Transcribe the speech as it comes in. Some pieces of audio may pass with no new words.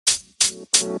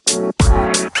And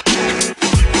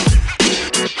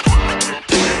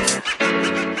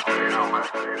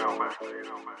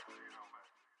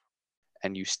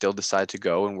you still decide to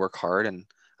go and work hard. And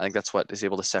I think that's what is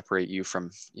able to separate you from,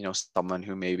 someone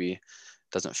who maybe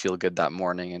doesn't feel good that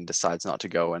morning and decides not to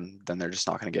go, and then they're just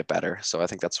not going to get better. So I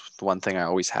think that's the one thing I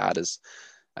always had is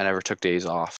I never took days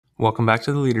off. Welcome back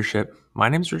to The Leadership. My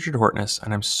name is Richard Hortness,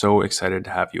 and I'm so excited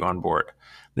to have you on board.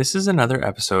 This is another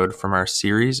episode from our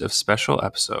series of special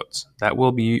episodes that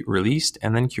will be released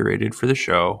and then curated for the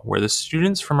show, where the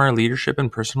students from our Leadership and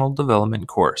Personal Development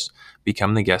course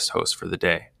become the guest host for the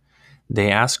day. They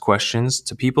ask questions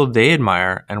to people they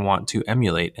admire and want to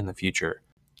emulate in the future.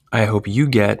 I hope you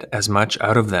get as much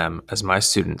out of them as my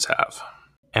students have.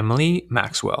 Emily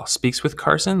Maxwell speaks with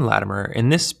Carson Latimer in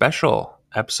this special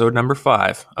episode number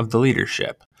 5 of The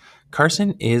Leadership.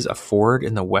 Carson is a forward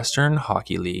in the Western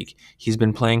Hockey League. He's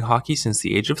been playing hockey since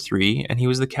the age of 3, and he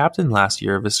was the captain last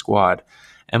year of his squad.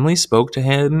 Emily spoke to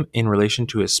him in relation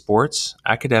to his sports,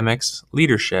 academics,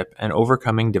 leadership, and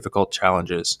overcoming difficult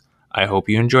challenges. I hope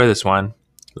you enjoy this one.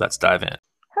 Let's dive in.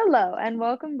 Hello, and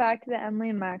welcome back to the Emily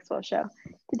and Maxwell Show.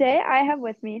 Today, I have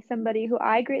with me somebody who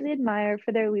I greatly admire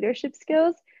for their leadership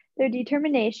skills, their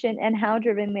determination, and how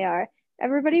driven they are.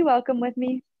 Everybody, welcome with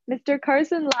me, Mr.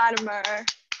 Carson Latimer.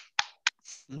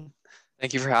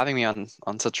 Thank you for having me on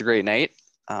such a great night.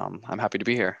 I'm happy to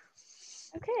be here.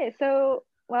 Okay, tell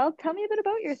me a bit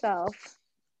about yourself.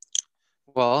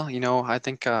 Well, I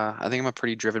think I'm a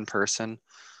pretty driven person,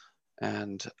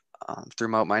 and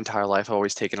throughout my entire life, I've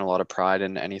always taken a lot of pride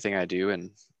in anything I do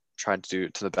and tried to do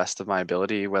it to the best of my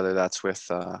ability, whether that's with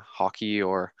hockey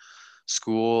or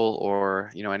school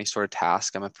or, any sort of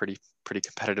task. I'm a pretty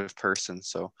competitive person.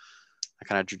 So I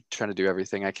kind of try to do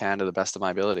everything I can to the best of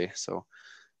my ability. So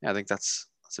yeah, I think that's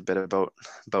a bit about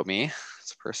me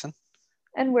as a person.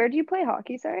 And where do you play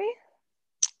hockey, sorry?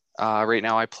 Right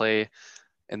now I play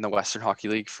in the Western Hockey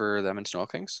League for the Edmonton Oil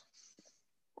Kings.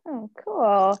 Oh,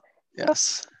 cool.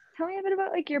 Yes. Tell me a bit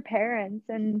about your parents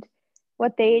and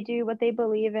what they do, what they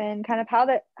believe in, kind of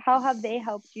how have they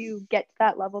helped you get to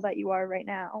that level that you are right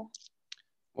now?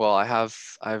 Well, I have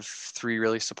 3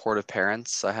 really supportive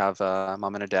parents. I have a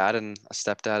mom and a dad and a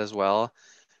stepdad as well,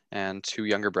 and 2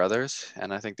 younger brothers.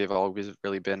 And I think they've always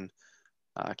really been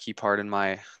a key part in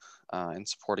in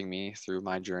supporting me through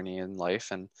my journey in life,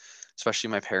 and especially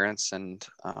my parents. And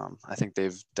I think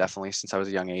they've definitely, since I was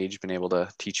a young age, been able to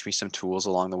teach me some tools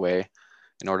along the way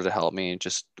in order to help me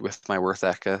just with my work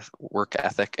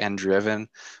ethic and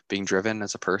being driven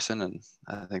as a person. And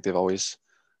I think they've always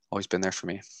been there for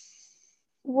me.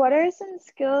 What are some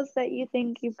skills that you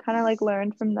think you've kind of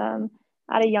learned from them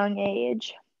at a young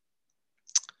age?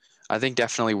 I think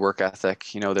definitely work ethic.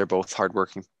 They're both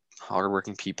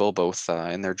hardworking people, both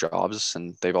in their jobs,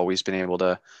 and they've always been able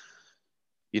to,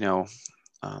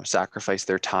 sacrifice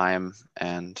their time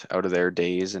and out of their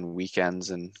days and weekends,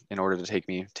 and in order to take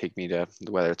me to,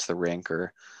 whether it's the rink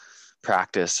or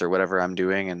practice or whatever I'm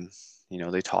doing. And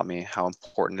they taught me how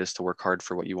important it is to work hard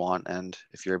for what you want, and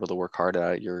if you're able to work hard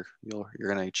at it, you're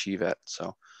going to achieve it.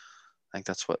 So I think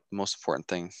that's what the most important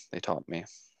thing they taught me.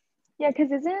 Yeah,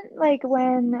 because isn't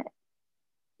when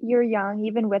you're young,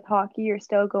 even with hockey, you're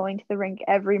still going to the rink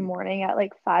every morning at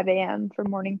 5 a.m. for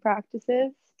morning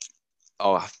practices?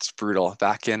 Oh, it's brutal.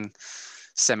 Back in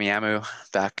Semiamu,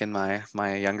 back in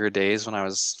my younger days when I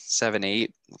was 7,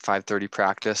 8, 5:30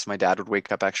 practice, my dad would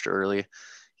wake up extra early.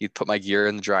 He'd put my gear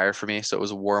in the dryer for me so it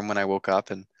was warm when I woke up,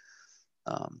 and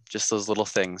just those little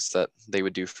things that they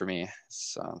would do for me,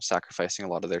 sacrificing a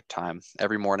lot of their time.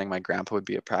 Every morning, my grandpa would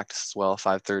be at practice as well,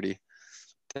 5:30.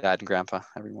 Dad and grandpa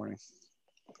every morning.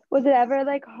 Was it ever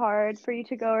hard for you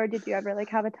to go, or did you ever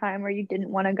have a time where you didn't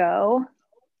want to go?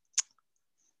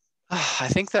 I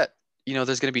think that,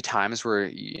 there's going to be times where,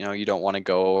 you don't want to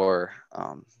go, or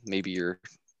maybe you're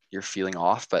feeling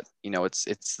off, but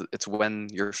it's when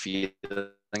you're feeling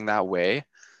that way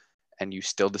and you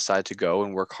still decide to go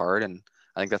and work hard. And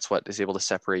I think that's what is able to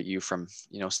separate you from,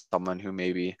 someone who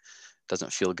maybe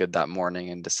doesn't feel good that morning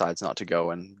and decides not to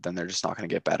go, and then they're just not going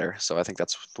to get better. So I think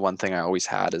that's the one thing I always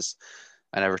had is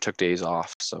I never took days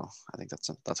off. So I think that's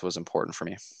what was important for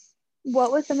me.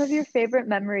 What was some of your favorite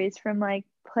memories from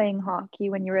playing hockey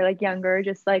when you were younger,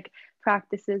 just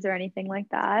practices or anything like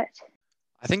that?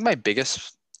 I think my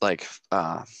biggest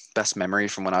best memory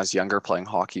from when I was younger playing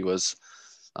hockey was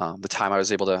the time I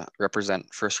was able to represent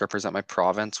my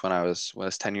province when I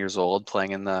was 10 years old,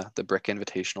 playing in the Brick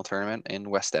Invitational Tournament in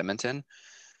West Edmonton.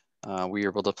 We were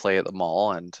able to play at the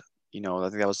mall, and I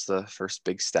think that was the first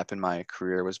big step in my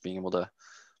career, was being able to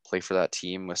play for that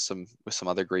team with some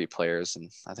other great players.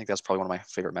 And I think that's probably one of my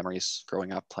favorite memories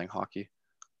growing up playing hockey.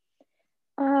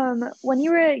 When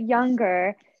you were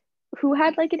younger, who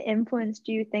had like an influence,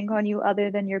 do you think, on you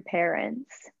other than your parents?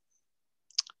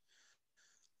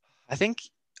 I think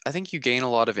I think you gain a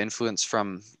lot of influence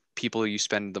from people you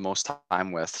spend the most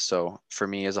time with. So for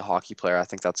me as a hockey player, I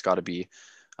think that's got to be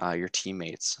your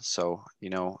teammates. So,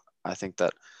 I think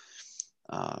that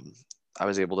um, I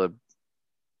was able to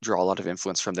draw a lot of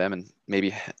influence from them and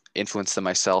maybe influence them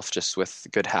myself just with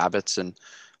good habits and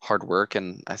hard work.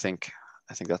 And I think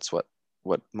that's what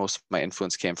most of my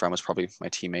influence came from, was probably my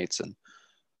teammates. And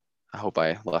I hope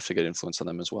I left a good influence on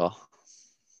them as well.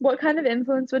 What kind of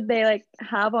influence would they like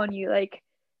have on you? Like,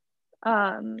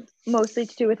 mostly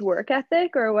to do with work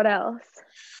ethic or what else?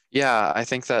 Yeah, I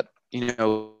think that,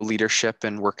 leadership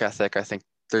and work ethic, I think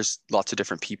there's lots of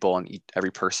different people, and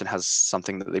every person has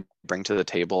something that they bring to the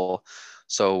table.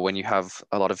 So when you have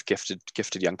a lot of gifted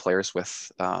young players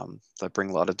that bring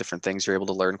a lot of different things, you're able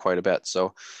to learn quite a bit.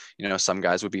 So, some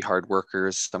guys would be hard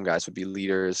workers, some guys would be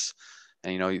leaders,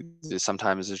 and,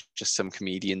 sometimes there's just some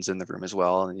comedians in the room as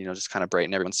well, and, just kind of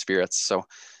brighten everyone's spirits. So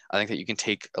I think that you can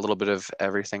take a little bit of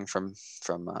everything from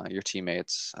your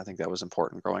teammates. I think that was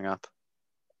important growing up.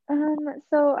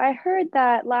 So I heard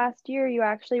that last year you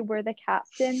actually were the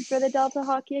captain for the Delta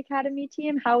Hockey Academy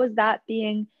team. How was that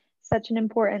being such an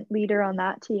important leader on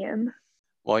that team?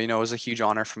 Well, it was a huge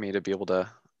honor for me to be able to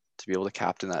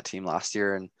captain that team last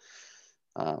year, and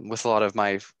with a lot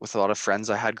of friends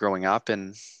I had growing up,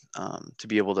 and to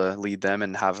be able to lead them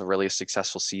and have a really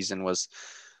successful season was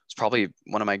probably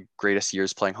one of my greatest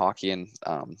years playing hockey. And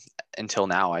until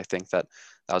now, I think that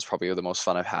was probably the most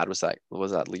fun I've had, was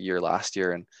that year last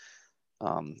year. And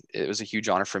it was a huge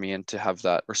honor for me and to have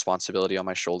that responsibility on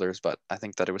my shoulders. But I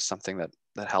think that it was something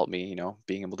that helped me,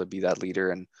 being able to be that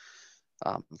leader and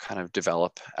kind of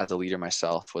develop as a leader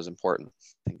myself was important.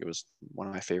 I think it was one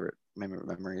of my favorite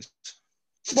memories.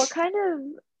 What kind of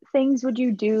things would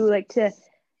you do like to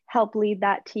help lead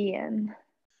that team?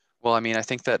 Well, I mean, I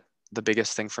think that the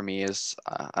biggest thing for me is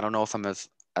I don't know if I'm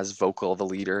as vocal of a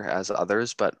leader as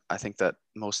others, but I think that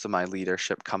most of my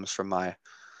leadership comes from my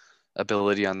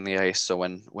ability on the ice. So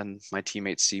when my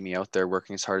teammates see me out there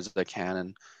working as hard as I can,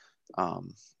 and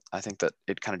um, I think that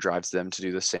it kind of drives them to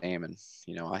do the same. And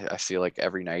I feel like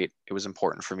every night it was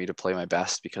important for me to play my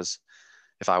best, because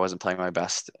if I wasn't playing my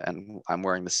best and I'm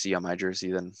wearing the C on my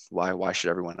jersey, then why should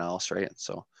everyone else, right?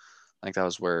 So I think that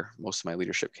was where most of my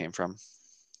leadership came from.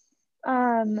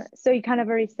 So you kind of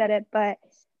already said it, but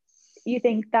you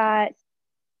think that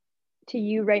to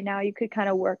you right now, you could kind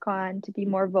of work on to be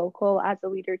more vocal as a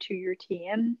leader to your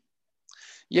team?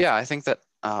 Yeah, I think that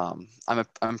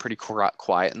I'm pretty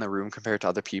quiet in the room compared to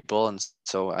other people, and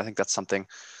so I think that's something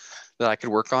that I could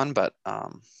work on. But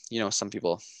some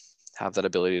people have that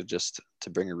ability to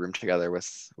bring a room together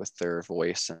with their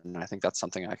voice, and I think that's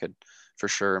something I could for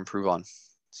sure improve on.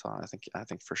 So I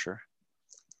think for sure.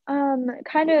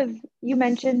 Kind of, you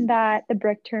mentioned that the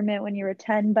brick tournament when you were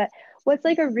 10, but what's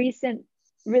like a recent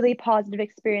really positive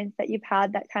experience that you've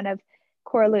had that kind of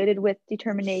correlated with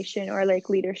determination or like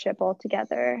leadership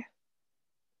altogether?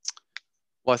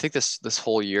 Well, I think this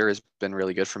whole year has been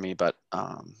really good for me, but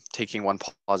taking one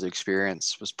positive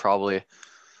experience was probably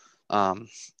um,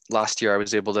 last year. I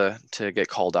was able to get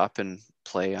called up and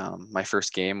play my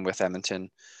first game with Edmonton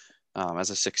as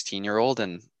a 16-year-old,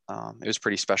 and it was a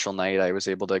pretty special night. I was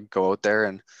able to go out there,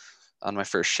 and on my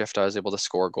first shift, I was able to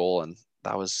score a goal, and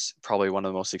that was probably one of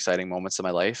the most exciting moments of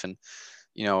my life. And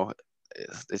you know,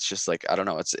 it's just like, I don't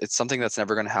know, it's something that's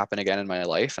never going to happen again in my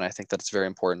life, and I think that it's very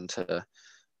important to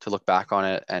look back on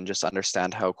it and just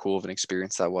understand how cool of an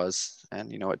experience that was.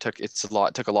 And it took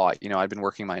a lot. I'd been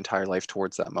working my entire life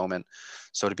towards that moment,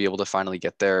 so to be able to finally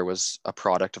get there was a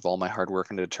product of all my hard work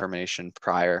and determination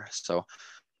prior. So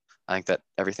I think that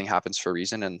everything happens for a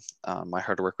reason, and my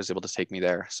hard work was able to take me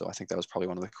there. So I think that was probably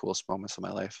one of the coolest moments of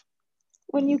my life.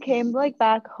 When you came like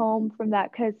back home from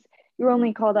that, because you were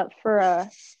only called up for a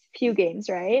few games,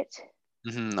 right?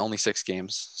 Only 6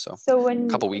 games, so So a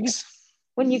couple weeks.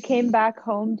 when you came back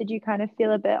home, did you kind of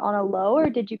feel a bit on a low, or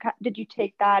did you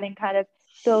take that and kind of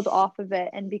build off of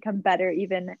it and become better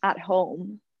even at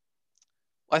home?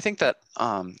 I think that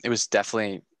it was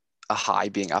definitely a high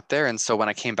being up there, and so when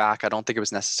I came back, I don't think it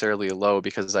was necessarily a low,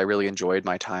 because I really enjoyed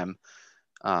my time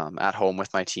at home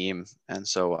with my team. And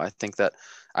so I think that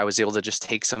I was able to just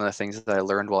take some of the things that I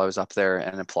learned while I was up there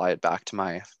and apply it back to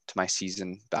my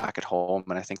season back at home.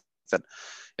 And I think that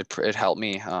it helped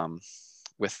me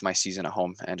with my season at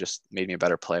home and just made me a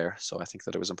better player. So I think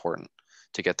that it was important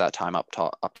to get that time up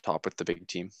top with the big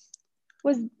team.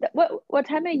 Was what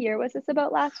time of year was this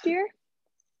about last year?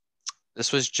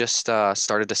 This was just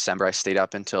started December. I stayed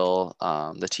up until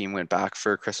the team went back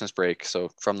for Christmas break. So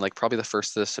from like probably the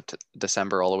 1st of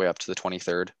December all the way up to the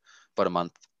 23rd, about a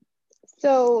month.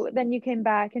 So then you came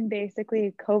back and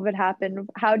basically COVID happened.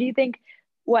 How do you think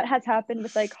what has happened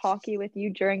with like hockey with you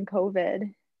during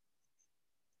COVID?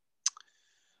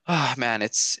 Ah, man,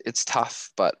 it's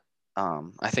tough, but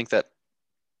I think that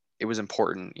it was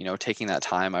important, taking that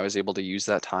time. I was able to use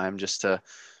that time just to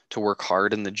work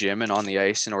hard in the gym and on the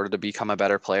ice in order to become a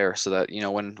better player so that,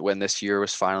 when this year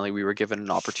was finally, we were given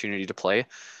an opportunity to play,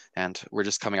 and we're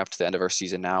just coming up to the end of our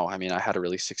season now. I mean, I had a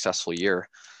really successful year,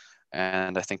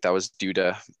 and I think that was due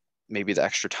to maybe the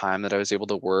extra time that I was able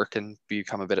to work and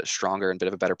become a bit stronger and a bit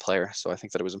of a better player. So I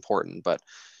think that it was important, but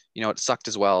it sucked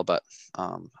as well, but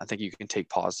I think you can take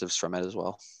positives from it as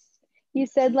well. You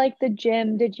said like the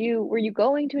gym, were you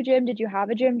going to a gym? Did you have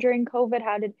a gym during COVID?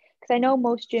 Because I know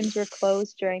most gyms were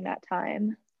closed during that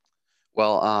time.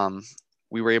 Well,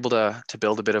 we were able to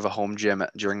build a bit of a home gym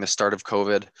during the start of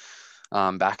COVID,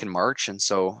 back in March. And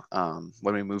so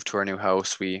when we moved to our new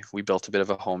house, we built a bit of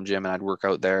a home gym, and I'd work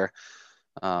out there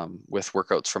with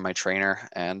workouts from my trainer.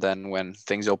 And then when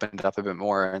things opened up a bit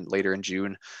more and later in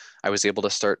June, I was able to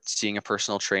start seeing a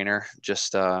personal trainer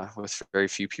just with very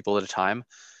few people at a time.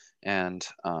 And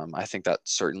I think that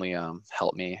certainly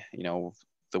helped me.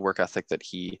 The work ethic that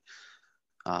he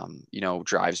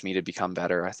drives me to become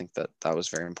better. I think that that was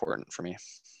very important for me.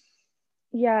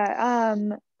 Yeah,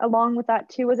 along with that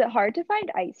too, was it hard to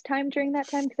find ice time during that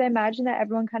time? Because I imagine that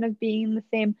everyone kind of being in the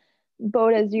same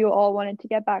boat as you all wanted to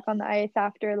get back on the ice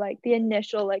after like the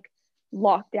initial like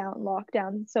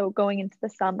lockdown. So going into the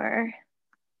summer.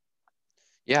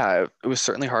 Yeah, it was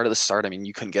certainly hard at the start. I mean,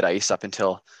 you couldn't get ice up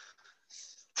until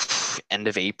end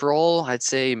of April, I'd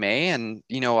say May. And,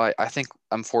 I think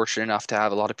I'm fortunate enough to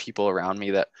have a lot of people around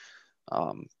me that,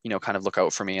 kind of look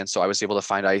out for me. And so I was able to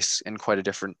find ice in quite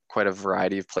a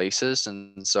variety of places.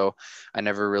 And so I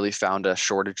never really found a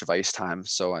shortage of ice time.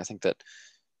 So I think that,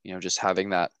 just having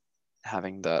that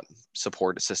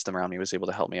support system around me was able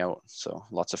to help me out. So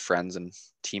lots of friends and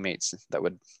teammates that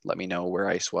would let me know where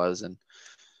ice was, and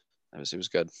it was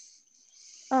good.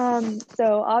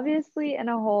 So obviously in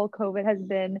a whole, COVID has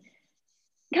been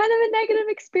kind of a negative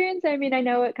experience. I mean, I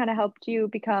know it kind of helped you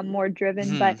become more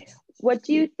driven, but Mhm. what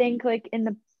do you think like in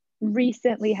the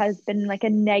recently has been like a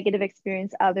negative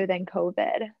experience other than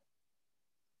COVID?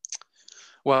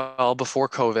 Well, before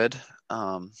COVID,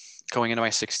 um, going into my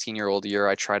 16-year-old year,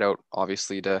 I tried out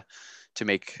obviously to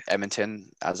make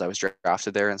Edmonton as I was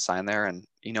drafted there and signed there, and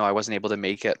I wasn't able to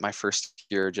make it my first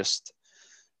year just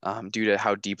due to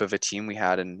how deep of a team we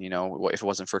had. And if it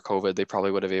wasn't for COVID, they probably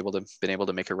would have been able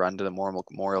to make a run to the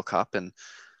Memorial Cup, and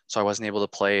so I wasn't able to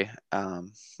play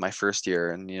my first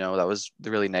year, and that was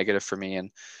really negative for me,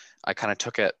 and I kind of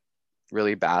took it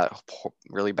really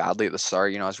badly at the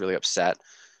start. I was really upset,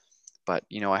 but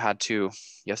you have to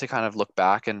kind of look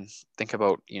back and think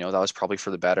about, that was probably for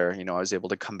the better. I was able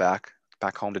to come back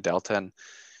home to Delta and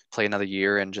play another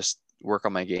year and just work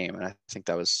on my game. And I think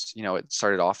that was, it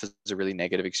started off as a really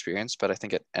negative experience, but I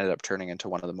think it ended up turning into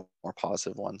one of the more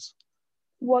positive ones.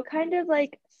 What kind of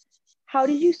like, how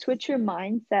did you switch your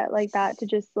mindset like that to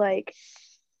just like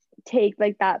take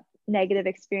like that negative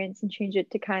experience and change it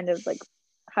to kind of like,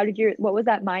 what was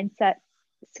that mindset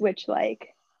switch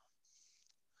like?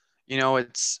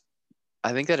 It's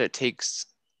I think that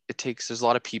there's a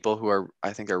lot of people who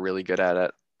I think are really good at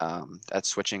it, at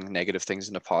switching negative things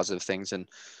into positive things. And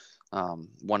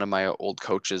one of my old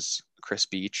coaches, Chris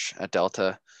Beach at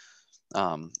Delta,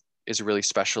 um, is really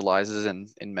specializes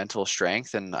in mental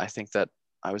strength. And I think that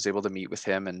I was able to meet with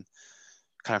him and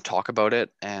kind of talk about it.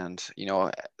 And,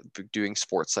 doing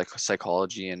sports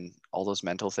psychology and all those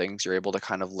mental things, you're able to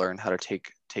kind of learn how to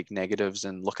take negatives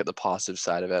and look at the positive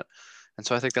side of it. And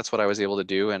so I think that's what I was able to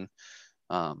do. And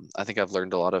I think I've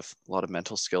learned a lot of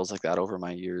mental skills like that over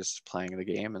my years playing the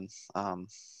game. And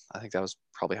I think that was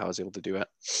probably how I was able to do it.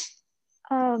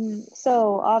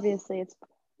 So obviously it's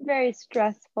very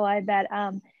stressful, I bet.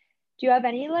 Do you have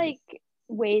any like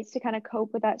ways to kind of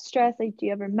cope with that stress? Like, do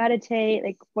you ever meditate?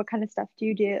 Like, what kind of stuff do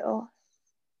you do?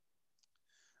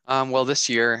 Well, this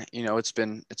year, it's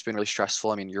been really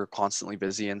stressful. I mean, you're constantly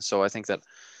busy, and so I think that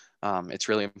it's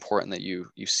really important that you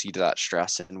see to that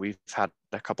stress. And we've had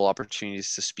a couple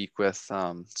opportunities to speak with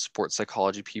sports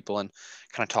psychology people and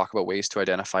kind of talk about ways to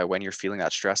identify when you're feeling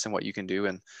that stress and what you can do.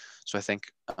 And so I think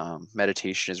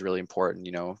meditation is really important.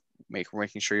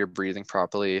 Making sure you're breathing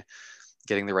properly,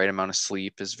 getting the right amount of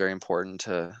sleep is very important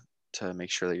to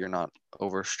make sure that you're not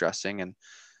over stressing. And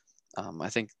I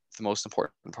think the most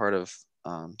important part of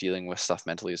dealing with stuff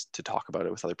mentally is to talk about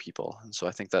it with other people. And so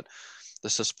I think that the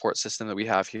support system that we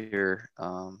have here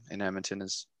in Edmonton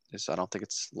is I don't think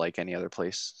it's like any other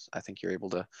place. I think you're able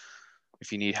to,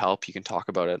 if you need help, you can talk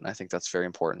about it, and I think that's very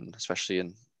important, especially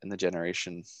in the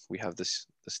generation we have this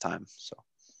time. So.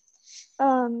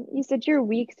 You said your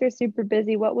weeks are super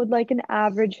busy. What would like an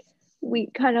average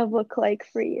week kind of look like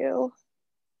for you?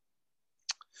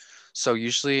 So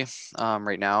usually,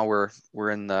 right now we're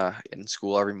in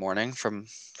school every morning from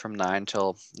 9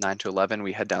 to 11.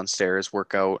 We head downstairs,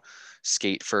 work out,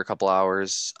 skate for a couple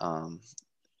hours.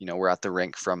 We're at the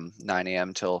rink from 9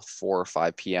 a.m. till 4 or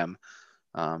 5 p.m.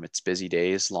 It's busy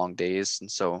days, long days,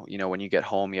 and so when you get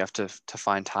home, you have to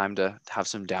find time to have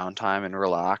some downtime and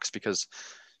relax because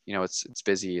it's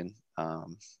busy, and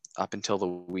up until the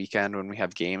weekend when we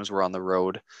have games, we're on the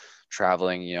road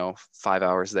traveling, 5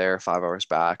 hours there, 5 hours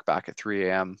back at 3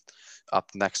 a.m.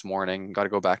 up the next morning, got to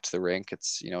go back to the rink.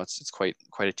 It's quite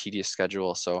a tedious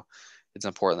schedule. So it's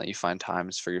important that you find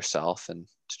times for yourself and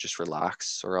to just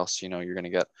relax, or else, you're going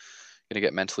to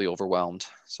get mentally overwhelmed.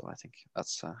 So I think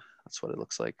that's what it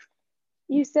looks like.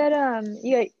 You said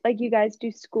you guys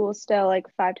do school still like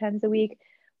 5 times a week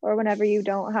or whenever you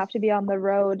don't have to be on the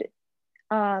road.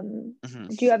 Mhm.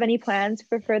 Do you have any plans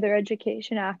for further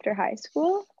education after high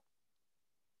school?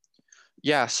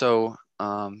 Yeah, so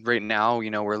right now,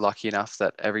 we're lucky enough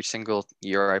that every single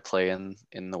year I play in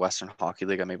the Western Hockey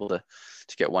League, I'm able to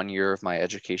get 1 year of my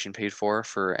education paid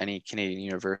for any Canadian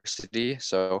university.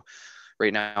 So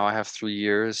right now I have 3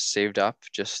 years saved up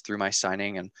just through my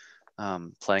signing and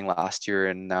playing last year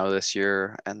and now this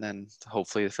year, and then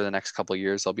hopefully for the next couple of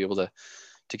years I'll be able to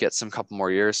get some couple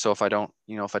more years. So if I don't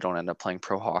end up playing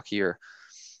pro hockey, or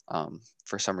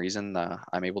for some reason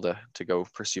I'm able to go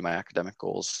pursue my academic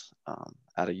goals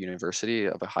at a university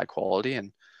of a high quality,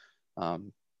 and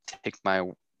um, take my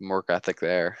work ethic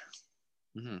there.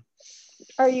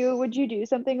 Mm-hmm. Would you do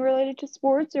something related to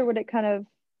sports, or would it kind of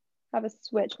have a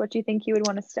switch? What do you think you would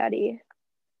want to study?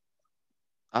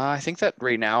 I think that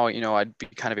right now, I'd be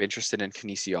kind of interested in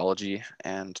kinesiology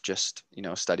and just,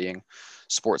 studying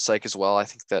sports psych as well. I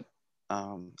think that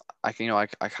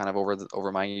I kind of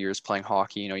over my years playing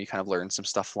hockey, you kind of learn some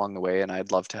stuff along the way, and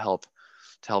I'd love to help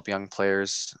young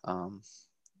players,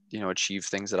 achieve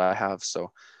things that I have.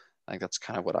 So I think that's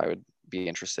kind of what I would be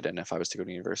interested in if I was to go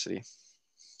to university.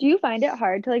 Do you find it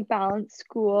hard to like balance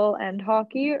school and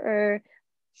hockey, or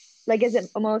like is it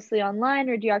mostly online,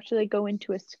 or do you actually go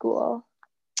into a school?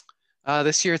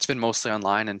 This year it's been mostly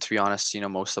online, and to be honest,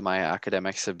 most of my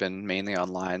academics have been mainly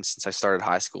online since I started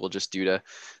high school, just due to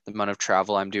the amount of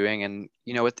travel I'm doing. And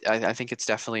I think it's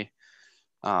definitely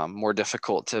more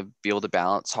difficult to be able to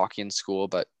balance hockey and school,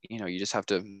 but you just have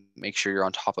to make sure you're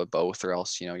on top of both, or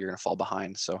else you're going to fall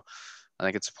behind. So I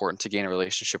think it's important to gain a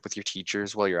relationship with your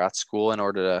teachers while you're at school in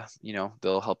order to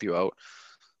they'll help you out,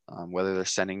 whether they're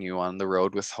sending you on the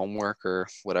road with homework or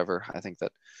whatever. I think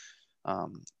that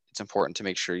it's important to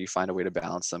make sure you find a way to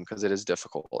balance them because it is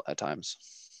difficult at times.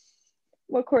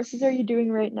 What courses are you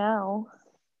doing right now?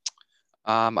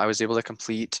 I was able to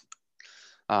complete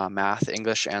math,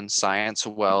 English, and science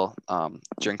well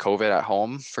during COVID at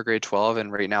home for grade 12.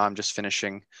 And right now I'm just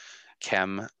finishing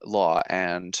chem, law,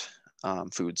 and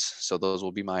foods. So those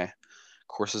will be my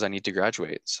courses I need to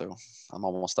graduate. So I'm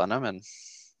almost done them and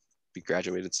be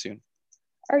graduated soon.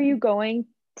 Are you going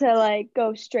to like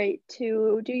go straight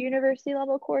to do university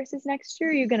level courses next year?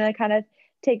 Or are you gonna kind of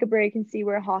take a break and see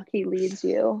where hockey leads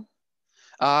you?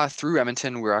 Through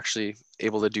Edmonton, we're actually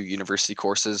able to do university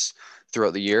courses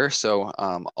throughout the year. So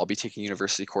I'll be taking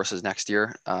university courses next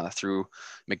year through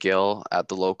McGill at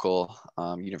the local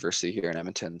university here in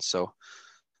Edmonton. So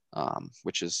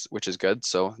which is good.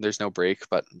 So there's no break,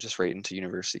 but just right into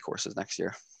university courses next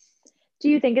year. Do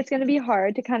you think it's going to be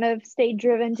hard to kind of stay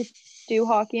driven to do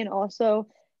hockey and also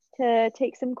to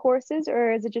take some courses,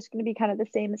 or is it just going to be kind of the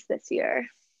same as this year?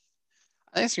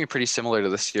 I think it's gonna be pretty similar to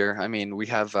this year. I mean, we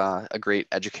have a great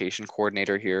education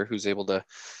coordinator here who's able to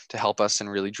help us and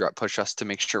really push us to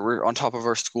make sure we're on top of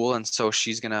our school, and so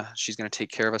she's gonna take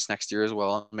care of us next year as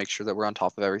well and make sure that we're on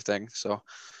top of everything. So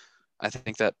I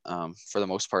think that for the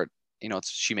most part,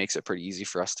 she makes it pretty easy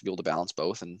for us to be able to balance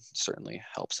both, and certainly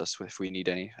helps us if we need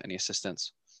any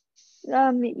assistance.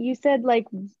 You said like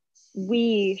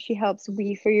she helps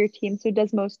we for your team. So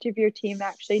does most of your team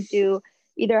actually do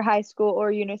either high school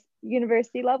or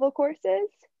university level courses?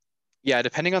 Yeah,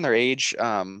 depending on their age,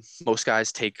 most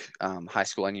guys take high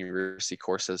school and university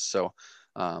courses. So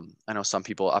I know some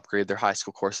people upgrade their high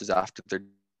school courses after they're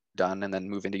done and then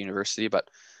move into university. But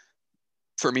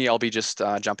for me, I'll be just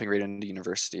jumping right into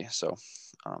university. So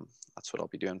that's what I'll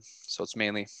be doing. So it's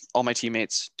mainly all my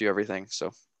teammates do everything.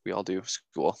 So we all do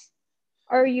school.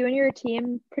 Are you and your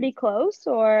team pretty close,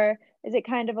 or is it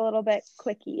kind of a little bit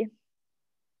cliquey?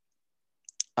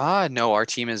 No, our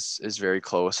team is very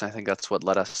close. I think that's what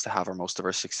led us to have most of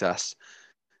our success.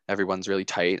 Everyone's really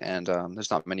tight, and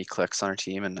there's not many cliques on our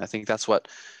team. And I think that's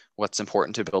what's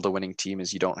important to build a winning team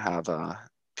is you don't have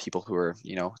people who are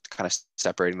kind of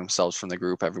separating themselves from the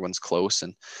group. Everyone's close,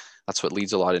 and that's what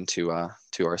leads a lot into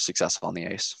to our success on the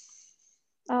ice.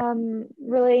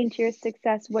 Relating to your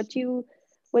success, what you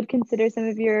would consider some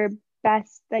of your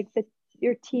best, like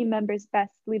your team members'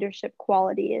 best leadership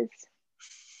qualities?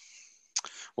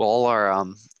 Well,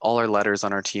 all our letters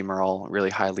on our team are all really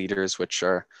high leaders, which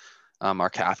are our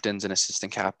captains and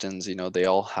assistant captains. They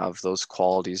all have those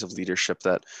qualities of leadership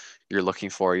that you're looking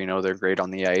for. They're great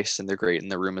on the ice and they're great in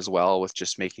the room as well with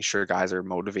just making sure guys are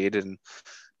motivated. And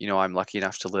I'm lucky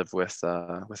enough to live with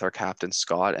our captain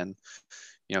Scott, and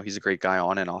he's a great guy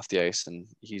on and off the ice, and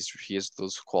he has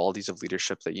those qualities of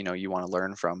leadership that you want to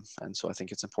learn from. And so I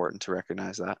think it's important to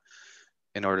recognize that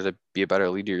in order to be a better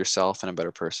leader yourself and a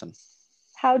better person.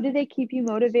 How do they keep you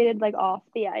motivated, like off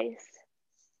the ice?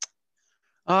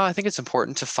 I think it's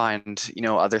important to find,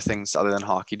 other things other than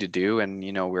hockey to do. And,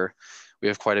 we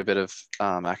have quite a bit of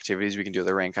activities we can do at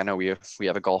the rink. I know we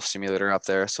have a golf simulator up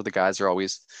there. So the guys are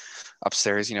always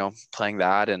upstairs, playing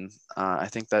that. And I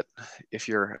think that if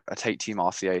you're a tight team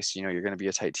off the ice, you're going to be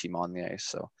a tight team on the ice.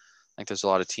 So I think there's a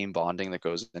lot of team bonding that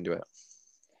goes into it.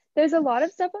 There's a lot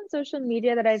of stuff on social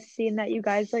media that I've seen that you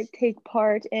guys like take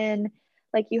part in,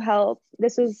 like you help.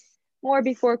 This was more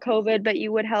before COVID, but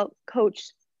you would help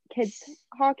coach kids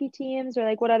hockey teams, or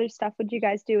like what other stuff would you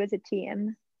guys do as a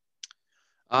team?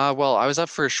 Well, I was up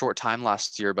for a short time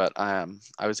last year, but I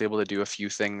was able to do a few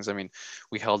things. I mean,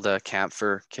 we held a camp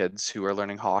for kids who are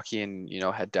learning hockey, and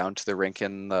head down to the rink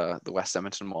in the West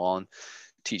Edmonton Mall and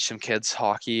teach some kids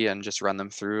hockey and just run them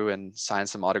through and sign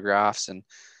some autographs. And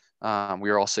we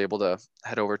were also able to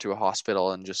head over to a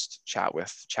hospital and just chat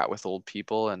with old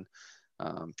people and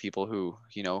people who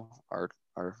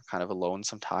are kind of alone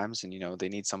sometimes, and they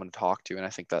need someone to talk to. And I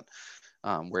think that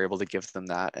we're able to give them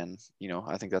that, and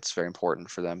I think that's very important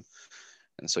for them.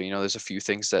 And so there's a few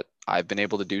things that I've been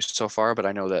able to do so far, but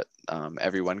I know that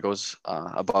everyone goes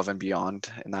above and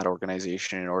beyond in that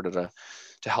organization in order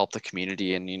to help the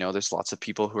community. And there's lots of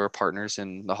people who are partners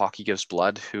in the Hockey Gives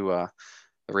Blood who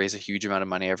raise a huge amount of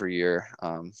money every year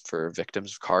for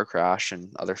victims of car crash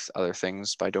and other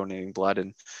things by donating blood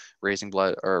and raising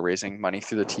money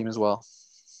through the team as well.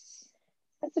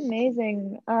 That's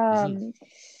amazing. Mm-hmm.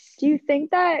 Do you think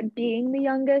that being the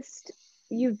youngest,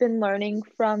 you've been learning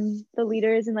from the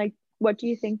leaders, and like what do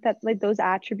you think that like those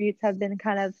attributes have been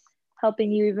kind of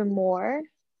helping you even more?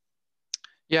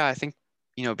 Yeah, I think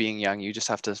being young, you just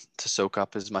have to soak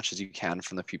up as much as you can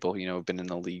from the people who've been in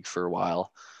the league for a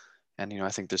while. And I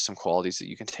think there's some qualities that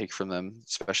you can take from them,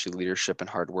 especially leadership and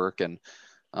hard work and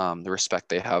the respect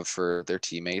they have for their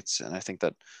teammates. And I think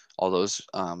that all those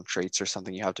traits are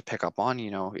something you have to pick up on,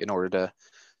 in order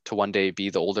to one day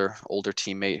be the older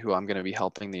teammate who I'm going to be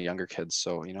helping the younger kids.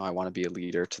 So I want to be a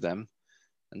leader to them,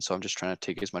 and so I'm just trying to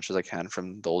take as much as I can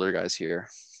from the older guys here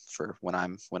for when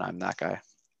I'm that guy.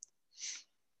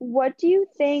 What do you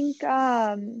think?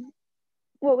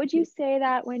 What would you say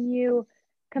that when you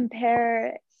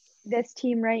compare this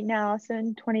team right now, so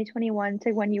in 2021,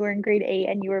 to when you were in grade 8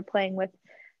 and you were playing with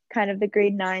kind of the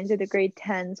grade 9s or the grade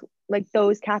 10s, like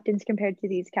those captains compared to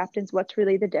these captains, what's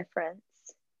really the difference?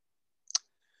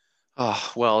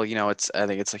 Oh, well, I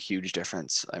think it's a huge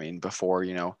difference. I mean, before,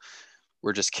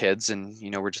 we're just kids and,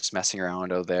 we're just messing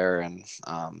around out there. And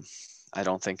I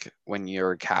don't think when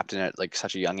you're a captain at like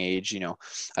such a young age,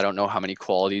 I don't know how many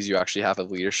qualities you actually have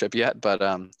of leadership yet, but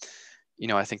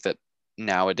I think that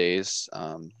nowadays,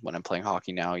 when I'm playing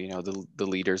hockey now, the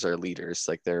leaders are leaders.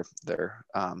 Like they're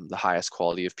the highest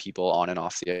quality of people on and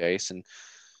off the ice. And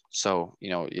so,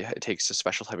 it takes a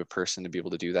special type of person to be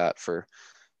able to do that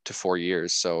to 4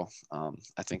 years. So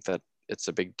I think that it's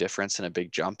a big difference and a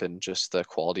big jump in just the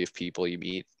quality of people you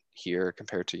meet here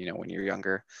compared to, when you're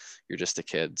younger, you're just a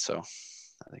kid. So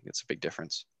I think it's a big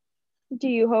difference. Do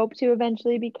you hope to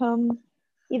eventually become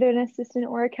either an assistant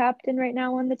or a captain right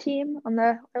now on the team, on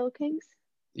the Oil Kings?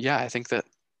 Yeah, I think that,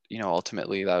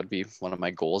 ultimately that would be one of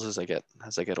my goals as I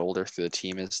get older through the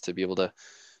team, is to be able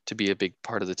to be a big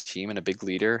part of the team and a big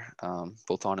leader,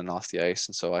 both on and off the ice.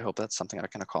 And so I hope that's something I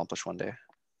can accomplish one day.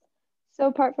 So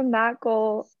apart from that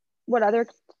goal, what other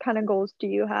kind of goals do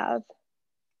you have?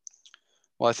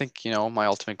 Well, I think, my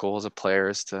ultimate goal as a player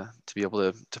is to be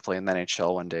able to play in the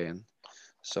NHL one day. And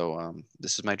so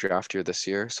this is my draft year this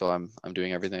year. So I'm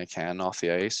doing everything I can off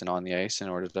the ice and on the ice in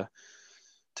order to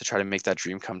try to make that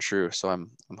dream come true. So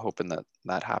I'm hoping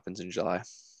that happens in July.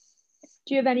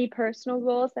 Do you have any personal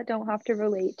goals that don't have to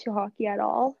relate to hockey at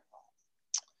all?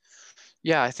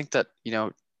 Yeah, I think that,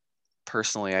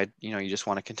 personally, you just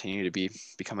want to continue to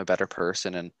become a better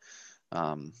person, and,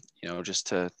 just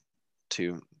to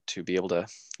be able to,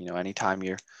 anytime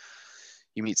you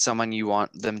meet someone, you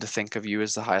want them to think of you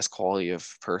as the highest quality of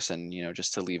person,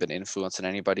 just to leave an influence in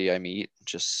anybody I meet,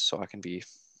 just so I can be,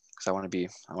 because I want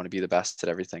to be the best at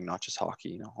everything, not just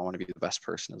hockey. I want to be the best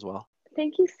person as well.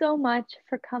 Thank you so much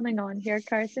for coming on here,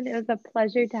 Carson. It was a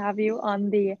pleasure to have you on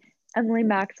the Emily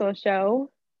Maxwell show.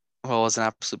 Well, it was an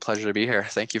absolute pleasure to be here.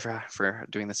 Thank you for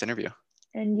doing this interview.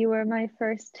 And you were my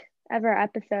first ever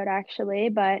episode, actually,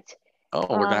 but Oh,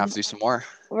 we're gonna have to do some more.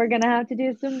 we're gonna have to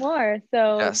do some more.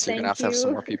 So Yes, you're gonna have to have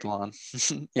some more people on.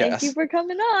 Yes. Thank you for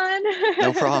coming on.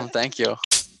 No problem. Thank you.